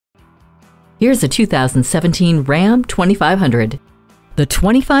Here's a 2017 Ram 2500. The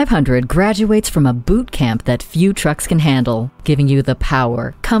 2500 graduates from a boot camp that few trucks can handle, giving you the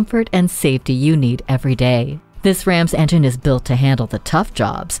power, comfort, and safety you need every day. This Ram's engine is built to handle the tough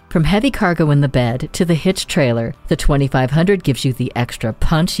jobs. From heavy cargo in the bed to the hitched trailer, the 2500 gives you the extra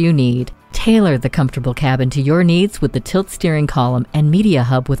punch you need. Tailor the comfortable cabin to your needs with the tilt steering column and media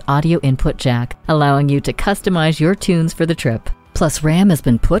hub with audio input jack, allowing you to customize your tunes for the trip. Plus, Ram has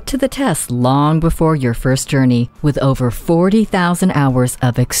been put to the test long before your first journey, with over 40,000 hours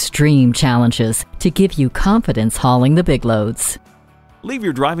of extreme challenges to give you confidence hauling the big loads. Leave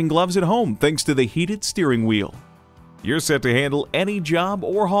your driving gloves at home thanks to the heated steering wheel. You're set to handle any job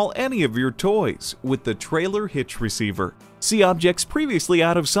or haul any of your toys with the trailer hitch receiver. See objects previously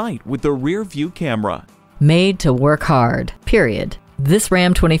out of sight with the rear view camera. Made to work hard, period. This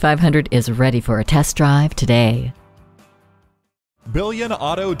Ram 2500 is ready for a test drive today.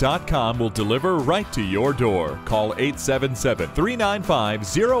 BillionAuto.com will deliver right to your door. Call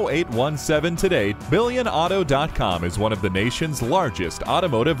 877-395-0817 today. BillionAuto.com is one of the nation's largest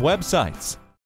automotive websites.